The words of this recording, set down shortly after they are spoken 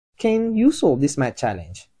can you solve this math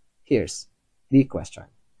challenge? Here's the question.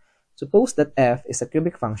 Suppose that f is a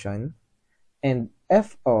cubic function and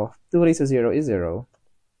f of 2 raised to 0 is 0,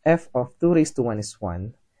 f of 2 raised to 1 is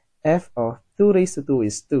 1, f of 2 raised to 2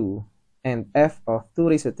 is 2, and f of 2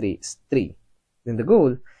 raised to 3 is 3. Then the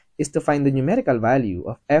goal is to find the numerical value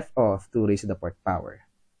of f of 2 raised to the 4th power.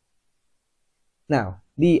 Now,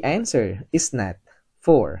 the answer is not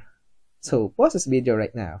 4. So pause this video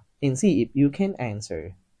right now and see if you can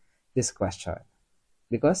answer this question,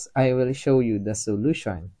 because I will show you the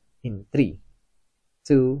solution in 3,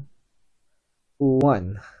 2,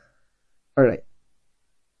 1. Alright,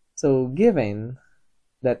 so given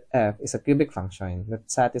that f is a cubic function that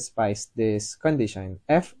satisfies this condition,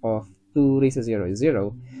 f of 2 raised to 0 is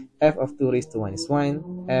 0, f of 2 raised to 1 is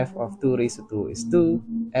 1, f of 2 raised to 2 is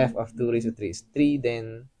 2, f of 2 raised to 3 is 3,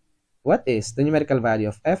 then what is the numerical value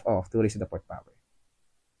of f of 2 raised to the 4th power?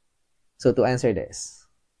 So to answer this,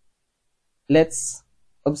 let's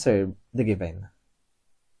observe the given.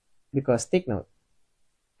 Because take note,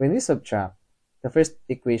 when we subtract the first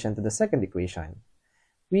equation to the second equation,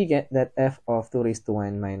 we get that f of 2 raised to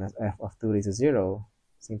 1 minus f of 2 raised to 0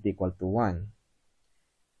 simply equal to 1.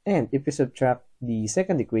 And if we subtract the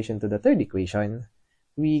second equation to the third equation,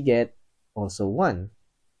 we get also 1.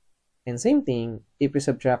 And same thing, if we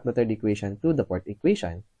subtract the third equation to the fourth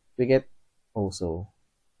equation, we get also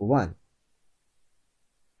 1.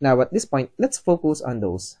 Now at this point, let's focus on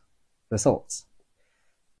those results.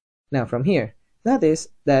 Now from here, notice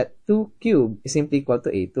that 2 cubed is simply equal to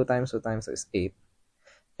 8. 2 times 2 times is 8.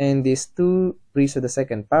 And this 2 raised to the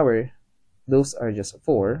second power, those are just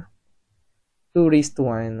 4. 2 raised to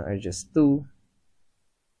 1 are just 2.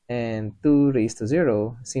 And 2 raised to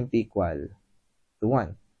 0 simply equal to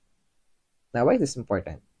 1. Now why is this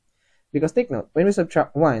important? Because take note, when we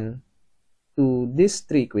subtract 1 to these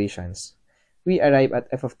 3 equations, we arrive at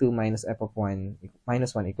f of 2 minus f of 1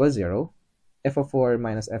 minus 1 equals 0, f of 4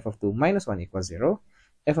 minus f of 2 minus 1 equals 0,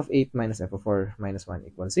 f of 8 minus f of 4 minus 1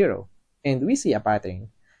 equals 0. And we see a pattern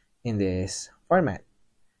in this format,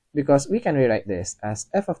 because we can rewrite this as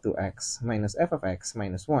f of 2x minus f of x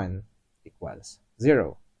minus 1 equals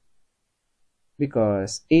 0.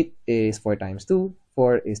 Because 8 is 4 times 2,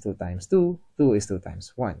 4 is 2 times 2, 2 is 2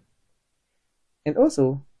 times 1. And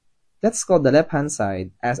also, let's call the left-hand side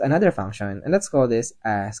as another function, and let's call this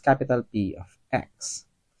as capital P of x.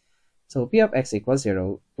 So P of x equals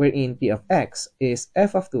 0, wherein P of x is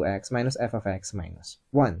f of 2x minus f of x minus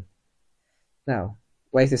 1. Now,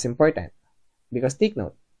 why is this important? Because take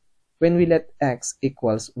note, when we let x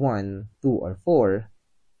equals 1, 2, or 4,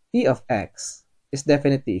 P of x is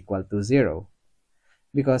definitely equal to 0.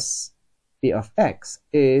 Because P of x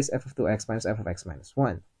is f of 2x minus f of x minus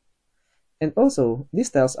 1. And also, this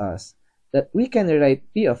tells us that we can rewrite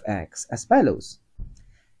P of x as follows.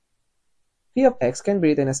 P of x can be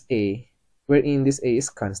written as a, wherein this a is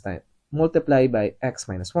constant, multiplied by x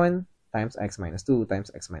minus 1 times x minus 2 times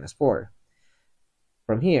x minus 4.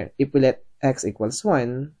 From here, if we let x equals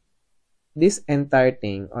 1, this entire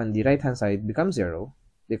thing on the right-hand side becomes 0,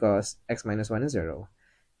 because x minus 1 is 0.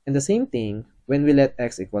 And the same thing, when we let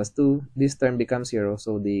x equals 2, this term becomes 0,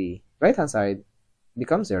 so the right-hand side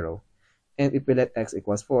becomes 0. And if we let x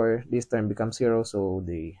equals 4, this term becomes 0, so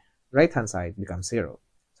the right-hand side becomes 0.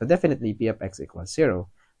 So definitely P of x equals 0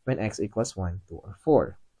 when x equals 1, 2, or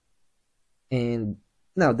 4. And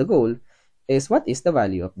now the goal is, what is the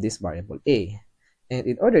value of this variable a? And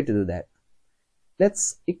in order to do that,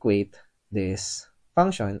 let's equate this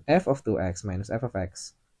function f of 2x minus f of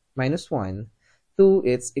x minus 1 to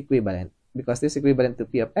its equivalent, because this is equivalent to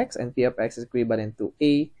P of x, and P of x is equivalent to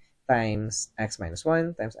a times x minus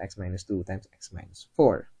 1 times x minus 2 times x minus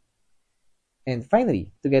 4. And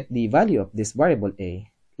finally, to get the value of this variable a,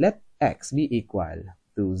 let x be equal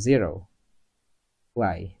to 0.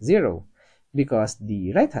 Why 0? Because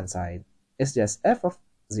the right-hand side is just f of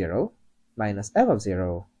 0 minus f of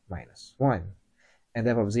 0 minus 1. And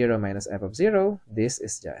f of 0 minus f of 0, this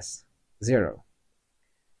is just 0.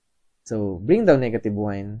 So bring down negative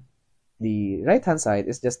 1. The right-hand side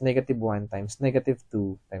is just negative 1 times negative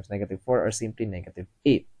 2 times negative 4, or simply negative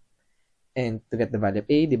 8. And to get the value of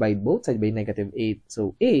a, divide both sides by negative 8.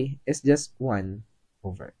 So a is just 1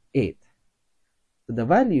 over 8. So the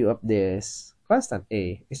value of this constant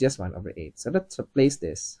a is just 1 over 8. So let's replace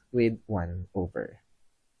this with 1 over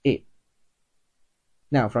 8.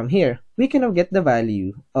 Now from here, we can now get the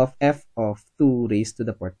value of f of 2 raised to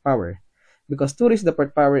the 4th power. Because 2 raised to the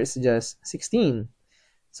 4th power is just 16.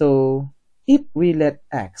 So if we let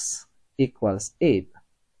x equals 8,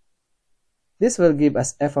 this will give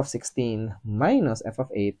us f of 16 minus f of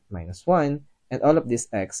 8 minus 1, and all of this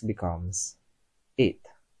x becomes 8.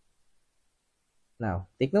 Now,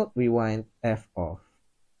 take note, we want f of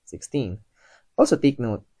 16. Also take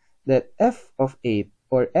note that f of 8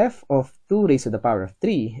 or f of 2 raised to the power of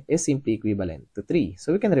 3 is simply equivalent to 3.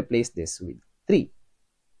 So we can replace this with 3.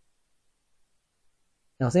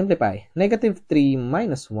 Now simplify. Negative 3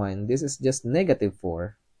 minus 1, this is just negative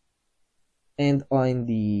 4. And on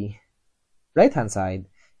the right-hand side,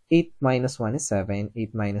 8 minus 1 is 7,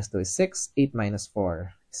 8 minus 2 is 6, 8 minus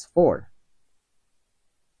 4 is 4.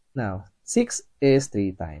 Now, 6 is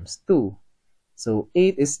 3 times 2. So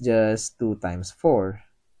 8 is just 2 times 4.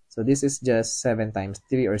 So this is just 7 times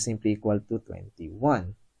 3 or simply equal to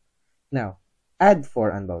 21. Now, add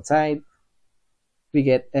 4 on both sides. We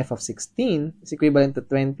get f of 16 is equivalent to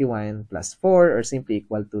 21 plus 4 or simply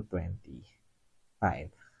equal to 25.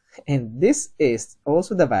 And this is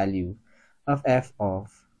also the value of f of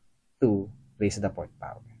 2 raised to the 4th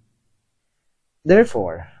power.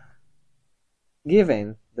 Therefore,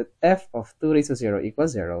 given that f of 2 raised to 0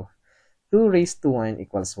 equals 0, 2 raised to 1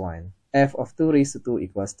 equals 1, f of 2 raised to 2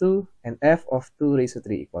 equals 2, and f of 2 raised to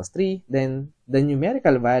 3 equals 3, then the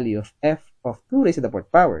numerical value of f of 2 raised to the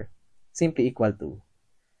 4th power simply equal to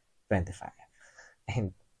 25.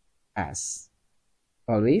 And as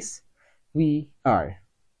always, we are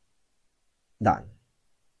done.